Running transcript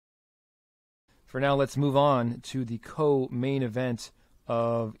For now, let's move on to the co-main event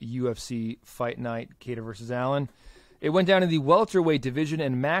of UFC Fight Night, Kattar versus Allen. It went down in the welterweight division,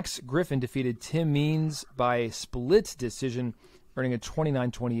 and Max Griffin defeated Tim Means by a split decision, earning a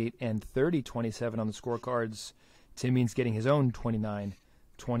 29-28 and 30-27 on the scorecards. Tim Means getting his own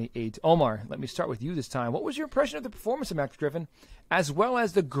 29-28. Omar, let me start with you this time. What was your impression of the performance of Max Griffin, as well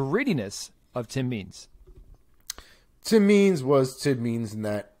as the grittiness of Tim Means? Tim Means was Tim Means in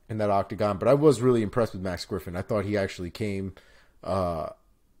that octagon, but I was really impressed with Max Griffin. I thought he actually came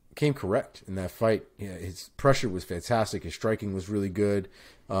correct in that fight. Yeah, his pressure was fantastic. His striking was really good.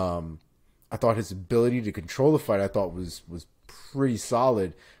 I thought his ability to control the fight, I thought was pretty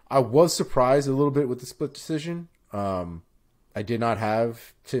solid. I was surprised a little bit with the split decision. I did not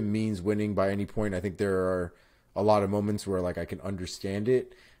have Tim Means winning by any point. I think there are a lot of moments where like I can understand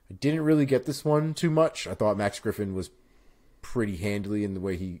it. I didn't really get this one too much. I thought Max Griffin was pretty handily in the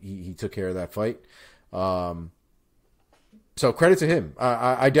way he took care of that fight. So credit to him.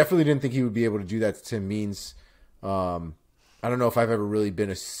 I definitely didn't think he would be able to do that to Tim Means. I don't know if I've ever really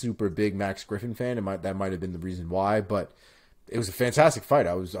been a super big Max Griffin fan. That might have been the reason why, but it was a fantastic fight.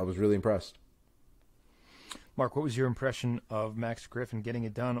 I was really impressed. Mark, what was your impression of Max Griffin getting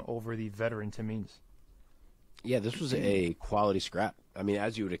it done over the veteran Tim Means? Yeah, this was a quality scrap. I mean,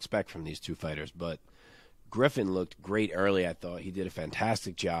 as you would expect from these two fighters, but Griffin looked great early, I thought. He did a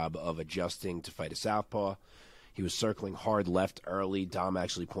fantastic job of adjusting to fight a southpaw. He was circling hard left early. Dom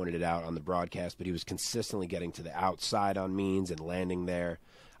actually pointed it out on the broadcast, but he was consistently getting to the outside on Means and landing there.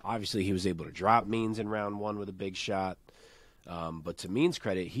 Obviously, he was able to drop Means in round one with a big shot. But to Means'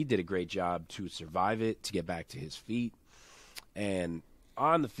 credit, he did a great job to survive it, to get back to his feet. And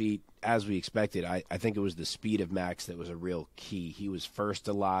on the feet, as we expected, I think it was the speed of Max that was a real key. He was first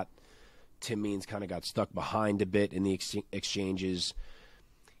a lot. Tim Means kind of got stuck behind a bit in the exchanges.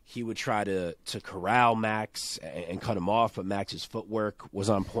 He would try to corral Max and cut him off, but Max's footwork was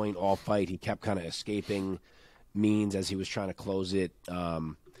on point all fight. He kept kind of escaping Means as he was trying to close it.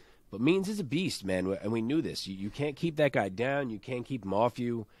 But Means is a beast, man, and we knew this. You can't keep that guy down. You can't keep him off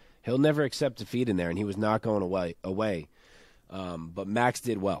you. He'll never accept defeat in there, and he was not going away. But Max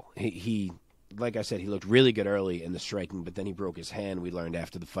did well. He, like I said, he looked really good early in the striking, but then he broke his hand, we learned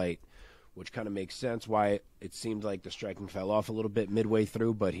after the fight, which kind of makes sense why it seemed like the striking fell off a little bit midway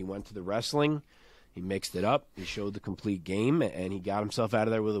through, but he went to the wrestling. He mixed it up. He showed the complete game, and he got himself out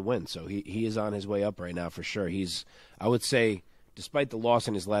of there with a win. So he is on his way up right now for sure. I would say, despite the loss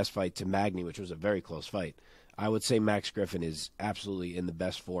in his last fight to Magny, which was a very close fight, I would say Max Griffin is absolutely in the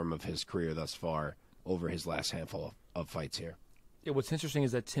best form of his career thus far over his last handful of fights here. Yeah, what's interesting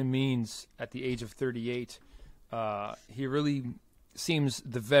is that Tim Means, at the age of 38, he really seems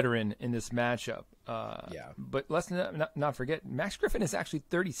the veteran in this matchup. Yeah. But let's not forget, Max Griffin is actually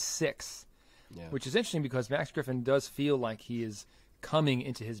 36, which is interesting because Max Griffin does feel like he is coming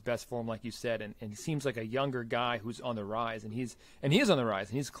into his best form, like you said, and he seems like a younger guy who's on the rise, and he is on the rise,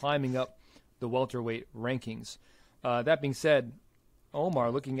 and he's climbing up the welterweight rankings. That being said, Omar,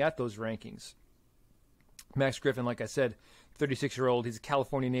 looking at those rankings, Max Griffin, like I said, 36-year-old, he's a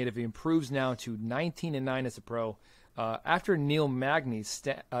California native. He improves now to 19-9 as a pro. After Neil Magny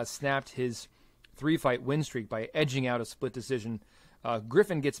snapped his 3-fight win streak by edging out a split decision,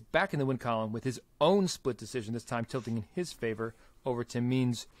 Griffin gets back in the win column with his own split decision, this time tilting in his favor over Tim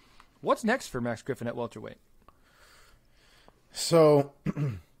Means. What's next for Max Griffin at welterweight? So,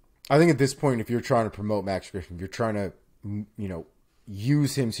 I think at this point, if you're trying to promote Max Griffin, if you're trying to,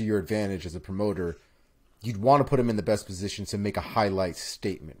 use him to your advantage as a promoter, you'd want to put him in the best position to make a highlight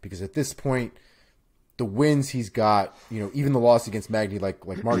statement. Because at this point, the wins he's got, even the loss against Magny, like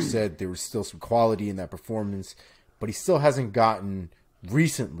Mark said, there was still some quality in that performance, but he still hasn't gotten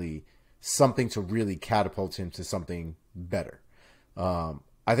recently something to really catapult him to something better.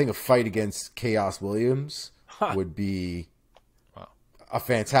 I think a fight against Chaos Williams would be a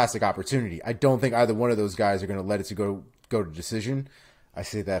fantastic opportunity. I don't think either one of those guys are going to let it go to decision. I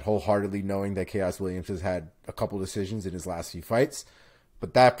say that wholeheartedly, knowing that Chaos Williams has had a couple decisions in his last few fights,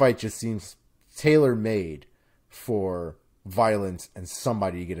 but that fight just seems tailor-made for violence and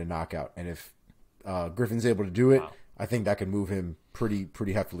somebody to get a knockout. And if Griffin's able to do it, I think that can move him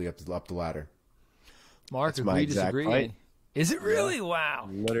pretty heavily up the ladder. Mark, That's my disagree? fight. Is it really? Wow.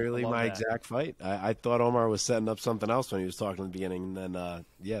 Literally my exact fight. I thought Omar was setting up something else when he was talking in the beginning, and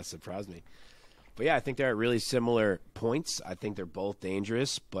then, surprised me. But, yeah, I think they're at really similar points. I think they're both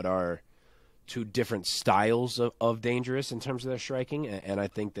dangerous, but are two different styles of dangerous in terms of their striking, and I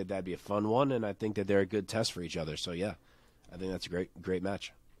think that'd be a fun one, and I think that they're a good test for each other. So, yeah, I think that's a great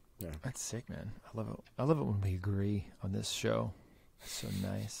match. Yeah. That's sick, man. I love it when we agree on this show. It's so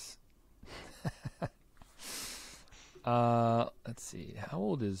nice. Let's see. How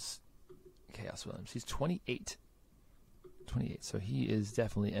old is Chaos Williams? He's 28. 28. So he is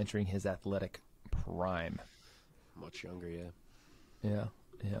definitely entering his athletic prime. Much younger, yeah.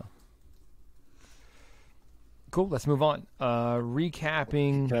 Yeah. Cool. Let's move on.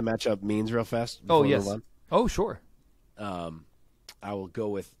 Recapping. Can I match up means real fast? Oh, yes. Oh, sure. I will go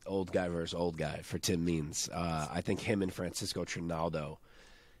with old guy versus old guy for Tim Means. I think him and Francisco Trinaldo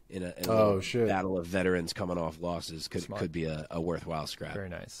in a battle of veterans coming off losses could be a worthwhile scrap. Very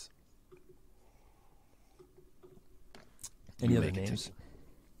nice. Any other names?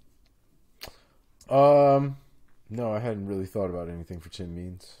 No, I hadn't really thought about anything for Tim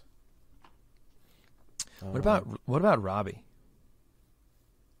Means. What about Robbie?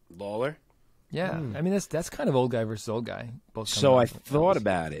 Lawler? Yeah, I mean that's kind of old guy versus old guy. So I thought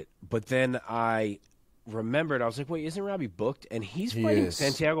about it, but then I remembered. I was like, "Wait, isn't Robbie booked?" And he's fighting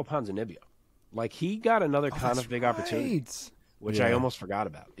Santiago Ponzinibbio. Like he got another kind of big opportunity, which I almost forgot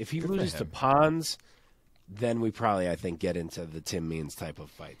about. If he loses to Pons, then we probably, I think, get into the Tim Means type of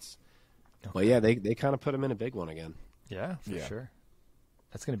fights. Okay. But yeah, they kind of put him in a big one again. Yeah, for sure.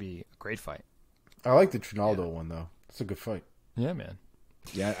 That's going to be a great fight. I like the Trinaldo one though. It's a good fight. Yeah, man.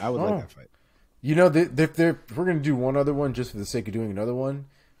 Yeah, I would like that fight. You know, if we're going to do one other one just for the sake of doing another one,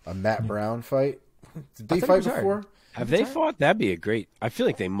 a Matt Brown fight. Did they fight before? Have they fought? That'd be a great. I feel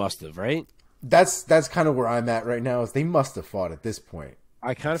like they must have, right? That's kind of where I'm at right now. Is they must have fought at this point.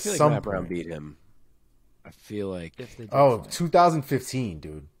 I kind of feel like Matt Brown beat him. I feel like 2015,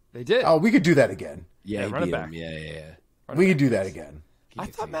 dude. They did. Oh, we could do that again. Yeah, run it back. Yeah. We could do that again. I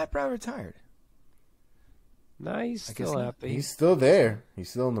thought Matt Brown retired. No, he's still out there. He's still there. He's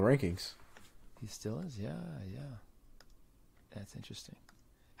still in the rankings. He still is. Yeah. That's interesting.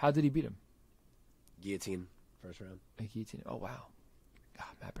 How did he beat him? Guillotine, first round. Guillotine. Oh wow. God,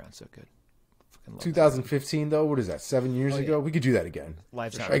 Matt Brown's so good. 2015 though. What is that? 7 years ago. We could do that again.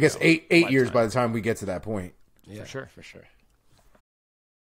 Lifetime. I guess eight years by the time we get to that point. Yeah, for sure. For sure.